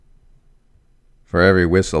For every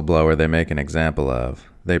whistleblower they make an example of,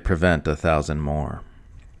 they prevent 1,000 more.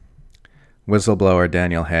 Whistleblower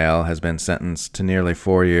Daniel Hale has been sentenced to nearly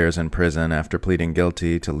 4 years in prison after pleading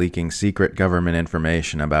guilty to leaking secret government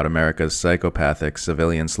information about America's psychopathic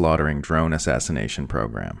civilian slaughtering drone assassination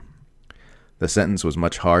program. The sentence was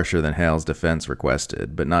much harsher than Hale's defense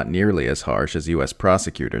requested, but not nearly as harsh as U.S.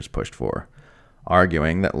 prosecutors pushed for,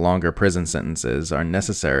 arguing that longer prison sentences are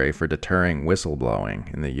necessary for deterring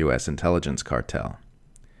whistleblowing in the U.S. intelligence cartel.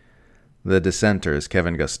 The Dissenter's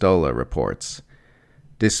Kevin Gosztola reports,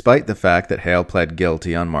 despite the fact that Hale pled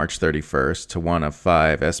guilty on March 31st to one of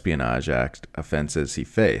 5 Espionage Act offenses he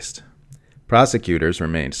faced, prosecutors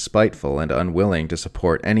remained spiteful and unwilling to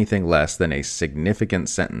support anything less than a significant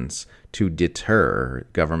sentence to deter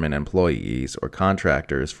government employees or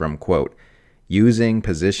contractors from, quote, using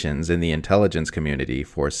positions in the intelligence community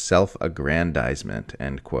for self-aggrandizement,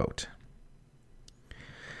 end quote.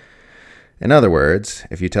 In other words,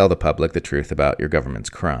 if you tell the public the truth about your government's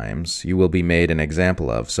crimes, you will be made an example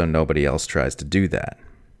of so nobody else tries to do that.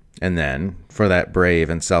 And then, for that brave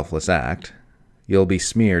and selfless act, you'll be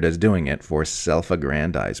smeared as doing it for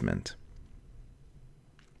self-aggrandizement.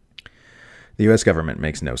 The U.S. government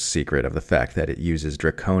makes no secret of the fact that it uses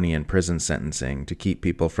draconian prison sentencing to keep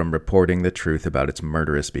people from reporting the truth about its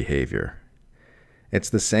murderous behavior. It's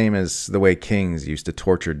the same as the way kings used to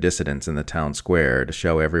torture dissidents in the town square to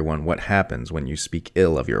show everyone what happens when you speak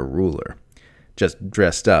ill of your ruler, just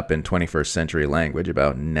dressed up in 21st century language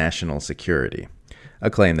about national security,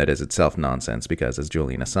 a claim that is itself nonsense because, as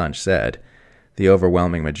Julian Assange said, the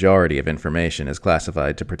overwhelming majority of information is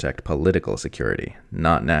classified to protect political security,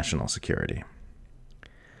 not national security.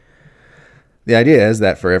 The idea is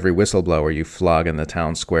that for every whistleblower you flog in the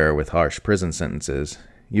town square with harsh prison sentences,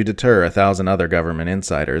 you deter 1,000 other government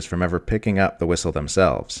insiders from ever picking up the whistle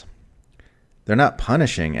themselves. They're not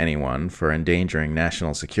punishing anyone for endangering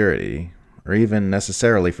national security, or even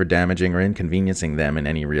necessarily for damaging or inconveniencing them in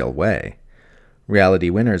any real way. Reality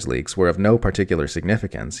Winners leaks were of no particular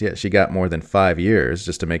significance, yet she got more than 5 years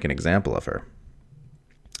just to make an example of her.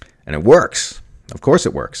 And it works. Of course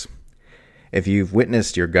it works. If you've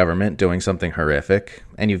witnessed your government doing something horrific,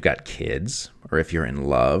 and you've got kids, or if you're in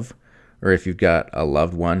love, or if you've got a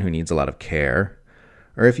loved one who needs a lot of care,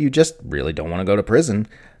 or if you just really don't want to go to prison,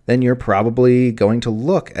 then you're probably going to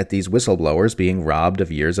look at these whistleblowers being robbed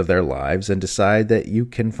of years of their lives and decide that you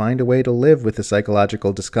can find a way to live with the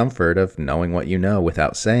psychological discomfort of knowing what you know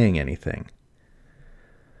without saying anything.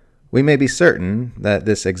 We may be certain that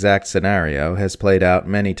this exact scenario has played out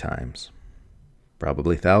many times,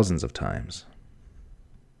 probably thousands of times.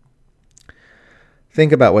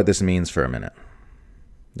 Think about what this means for a minute.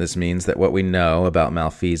 This means that what we know about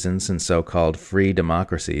malfeasance in so-called free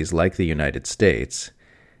democracies like the United States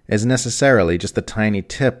is necessarily just the tiny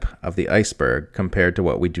tip of the iceberg compared to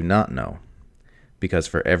what we do not know. Because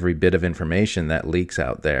for every bit of information that leaks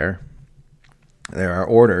out there are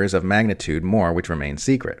orders of magnitude more which remain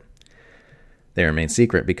secret. They remain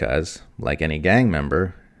secret because, like any gang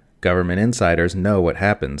member, government insiders know what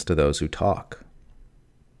happens to those who talk.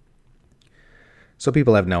 So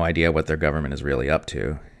people have no idea what their government is really up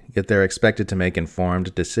to, yet they're expected to make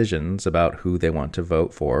informed decisions about who they want to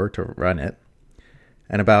vote for to run it,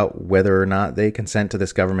 and about whether or not they consent to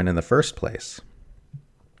this government in the first place.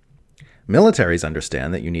 Militaries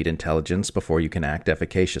understand that you need intelligence before you can act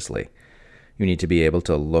efficaciously. You need to be able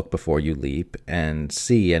to look before you leap and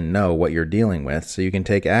see and know what you're dealing with so you can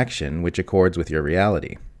take action which accords with your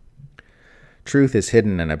reality. Truth is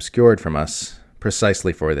hidden and obscured from us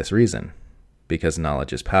precisely for this reason, because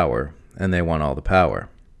knowledge is power, and they want all the power.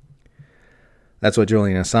 That's what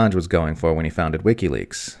Julian Assange was going for when he founded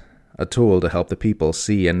WikiLeaks, a tool to help the people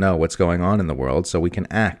see and know what's going on in the world so we can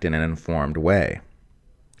act in an informed way.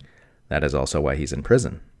 That is also why he's in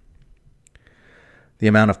prison. The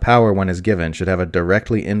amount of power one is given should have a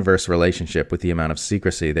directly inverse relationship with the amount of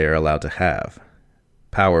secrecy they are allowed to have.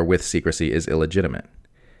 Power with secrecy is illegitimate.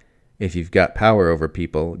 If you've got power over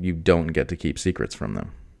people, you don't get to keep secrets from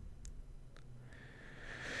them.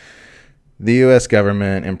 The U.S.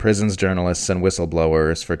 government imprisons journalists and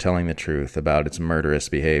whistleblowers for telling the truth about its murderous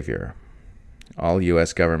behavior. All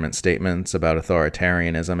U.S. government statements about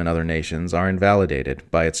authoritarianism in other nations are invalidated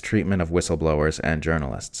by its treatment of whistleblowers and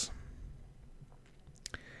journalists.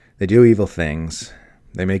 They do evil things.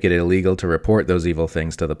 They make it illegal to report those evil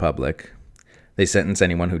things to the public. They sentence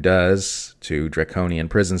anyone who does to draconian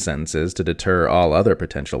prison sentences to deter all other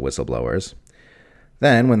potential whistleblowers.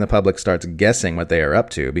 Then, when the public starts guessing what they are up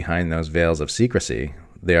to behind those veils of secrecy,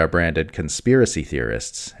 they are branded conspiracy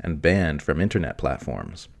theorists and banned from internet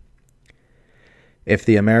platforms. If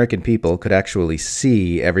the American people could actually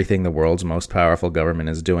see everything the world's most powerful government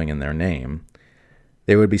is doing in their name,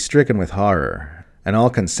 they would be stricken with horror, and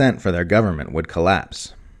all consent for their government would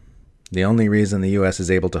collapse. The only reason the U.S.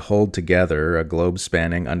 is able to hold together a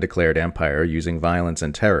globe-spanning undeclared empire using violence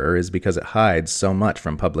and terror is because it hides so much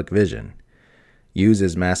from public vision,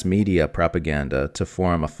 uses mass media propaganda to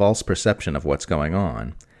form a false perception of what's going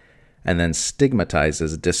on, and then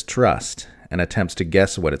stigmatizes distrust and attempts to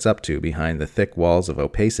guess what it's up to behind the thick walls of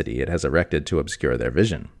opacity it has erected to obscure their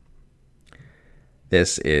vision.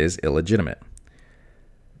 This is illegitimate.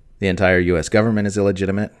 The entire U.S. government is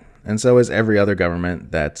illegitimate, and so is every other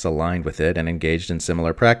government that's aligned with it and engaged in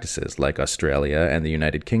similar practices, like Australia and the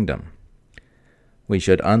United Kingdom. We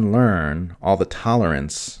should unlearn all the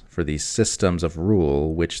tolerance for these systems of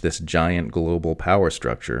rule which this giant global power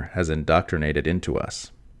structure has indoctrinated into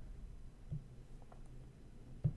us.